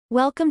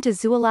Welcome to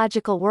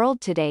Zoological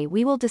World. Today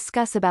we will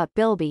discuss about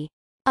Bilby.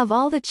 Of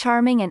all the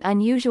charming and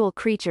unusual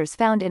creatures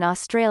found in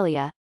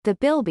Australia, the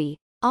Bilby,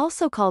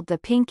 also called the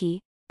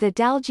pinky, the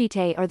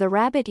dalgite or the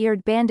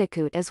rabbit-eared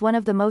bandicoot is one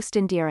of the most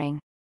endearing.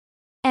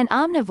 An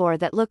omnivore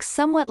that looks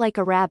somewhat like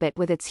a rabbit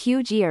with its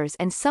huge ears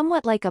and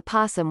somewhat like a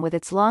possum with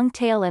its long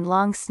tail and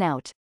long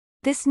snout,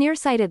 this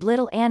nearsighted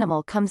little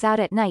animal comes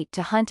out at night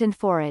to hunt and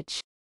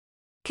forage.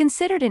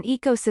 Considered an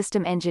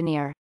ecosystem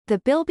engineer, the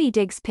Bilby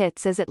digs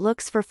pits as it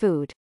looks for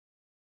food.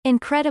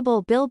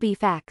 Incredible Bilby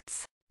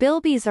facts.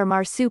 Bilbies are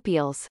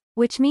marsupials,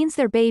 which means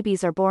their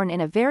babies are born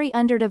in a very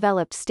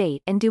underdeveloped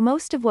state and do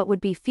most of what would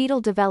be fetal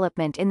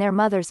development in their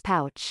mother's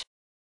pouch.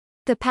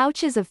 The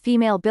pouches of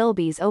female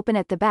bilbies open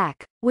at the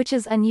back, which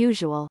is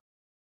unusual.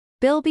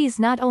 Bilbies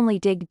not only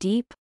dig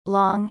deep,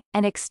 long,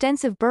 and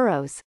extensive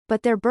burrows,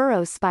 but their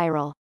burrows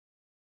spiral.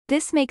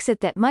 This makes it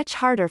that much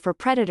harder for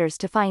predators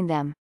to find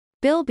them.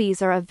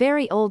 Bilbies are a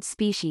very old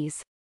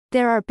species.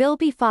 There are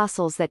Bilby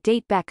fossils that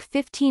date back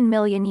 15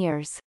 million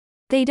years.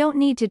 They don't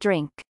need to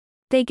drink.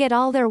 They get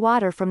all their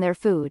water from their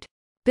food.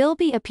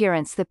 Bilby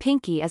appearance. The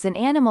pinky is an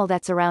animal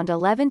that's around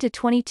 11 to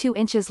 22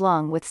 inches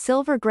long with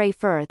silver-gray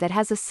fur that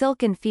has a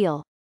silken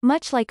feel,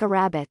 much like a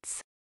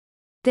rabbit's.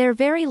 Their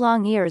very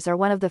long ears are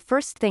one of the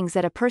first things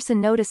that a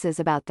person notices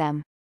about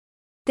them.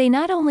 They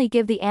not only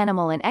give the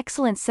animal an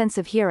excellent sense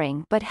of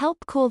hearing but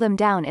help cool them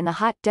down in the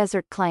hot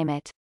desert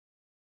climate.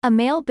 A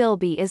male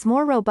bilby is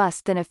more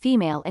robust than a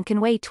female and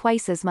can weigh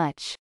twice as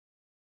much.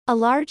 A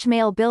large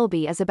male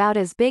bilby is about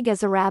as big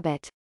as a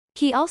rabbit.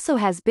 He also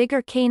has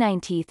bigger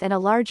canine teeth and a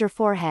larger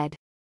forehead.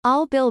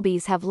 All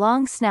bilbies have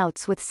long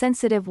snouts with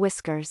sensitive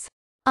whiskers.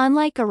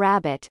 Unlike a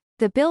rabbit,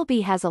 the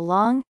bilby has a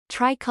long,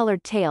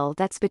 tricolored tail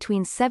that's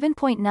between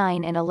 7.9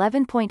 and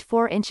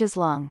 11.4 inches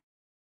long.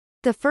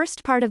 The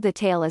first part of the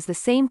tail is the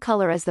same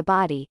color as the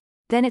body,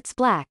 then it's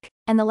black,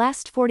 and the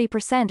last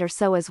 40% or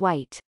so is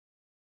white.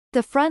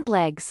 The front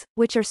legs,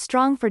 which are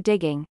strong for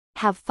digging,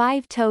 have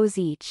 5 toes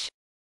each.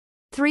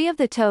 3 of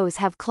the toes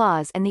have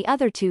claws and the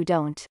other 2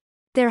 don't.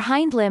 Their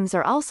hind limbs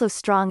are also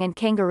strong and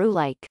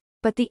kangaroo-like,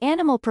 but the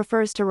animal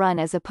prefers to run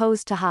as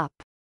opposed to hop.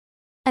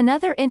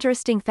 Another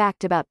interesting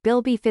fact about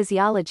bilby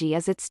physiology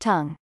is its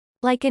tongue.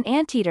 Like an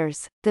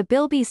anteater's, the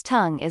bilby's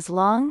tongue is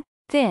long,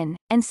 thin,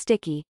 and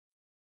sticky.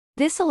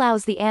 This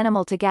allows the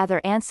animal to gather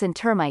ants and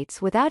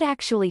termites without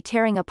actually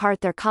tearing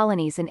apart their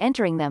colonies and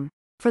entering them,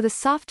 for the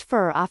soft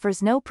fur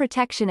offers no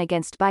protection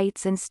against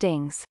bites and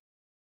stings.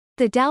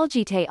 The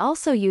dalgite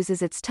also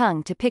uses its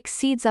tongue to pick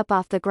seeds up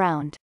off the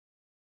ground.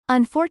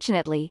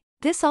 Unfortunately,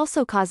 this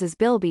also causes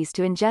bilbies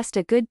to ingest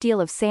a good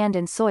deal of sand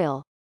and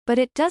soil, but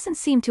it doesn't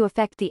seem to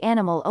affect the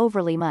animal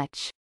overly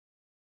much.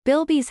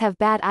 Bilbies have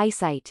bad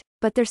eyesight,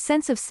 but their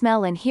sense of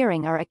smell and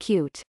hearing are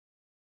acute.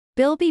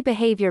 Bilby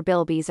behavior.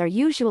 Bilbies are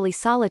usually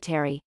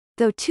solitary,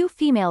 though 2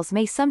 females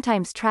may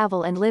sometimes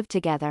travel and live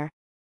together.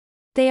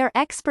 They are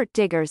expert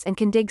diggers and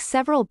can dig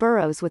several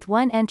burrows with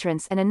one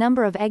entrance and a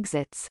number of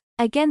exits,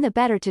 again the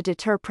better to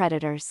deter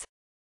predators.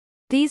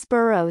 These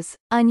burrows,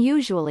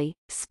 unusually,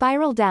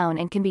 spiral down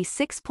and can be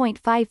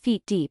 6.5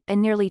 feet deep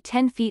and nearly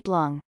 10 feet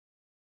long.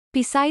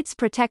 Besides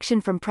protection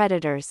from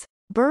predators,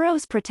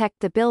 burrows protect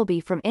the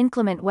bilby from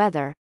inclement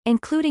weather,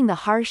 including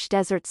the harsh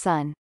desert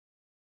sun.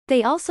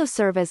 They also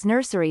serve as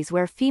nurseries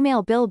where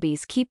female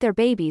bilbies keep their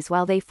babies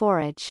while they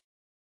forage.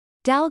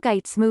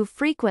 Dalgites move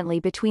frequently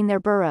between their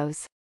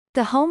burrows.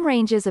 The home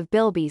ranges of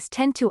bilbies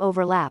tend to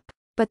overlap,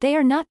 but they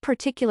are not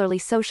particularly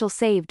social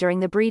save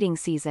during the breeding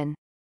season.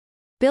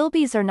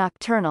 Bilbies are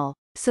nocturnal,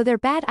 so their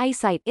bad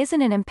eyesight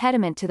isn't an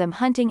impediment to them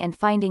hunting and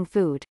finding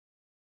food.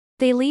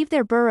 They leave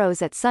their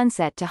burrows at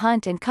sunset to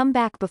hunt and come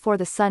back before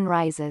the sun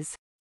rises.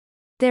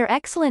 Their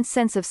excellent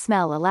sense of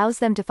smell allows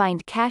them to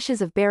find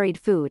caches of buried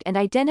food and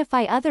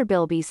identify other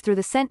bilbies through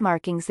the scent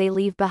markings they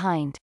leave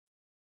behind.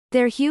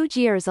 Their huge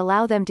ears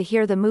allow them to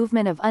hear the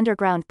movement of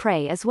underground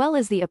prey as well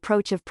as the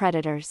approach of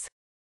predators.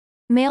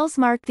 Males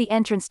mark the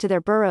entrance to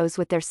their burrows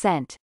with their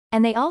scent,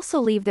 and they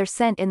also leave their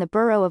scent in the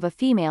burrow of a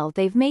female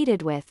they've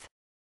mated with.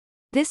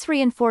 This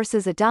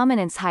reinforces a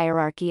dominance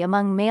hierarchy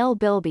among male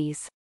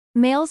bilbies.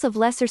 Males of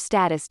lesser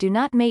status do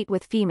not mate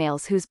with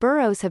females whose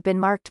burrows have been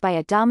marked by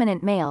a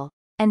dominant male,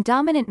 and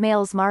dominant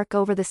males mark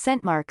over the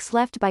scent marks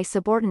left by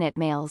subordinate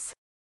males.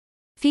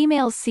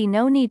 Females see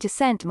no need to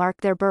scent mark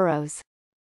their burrows.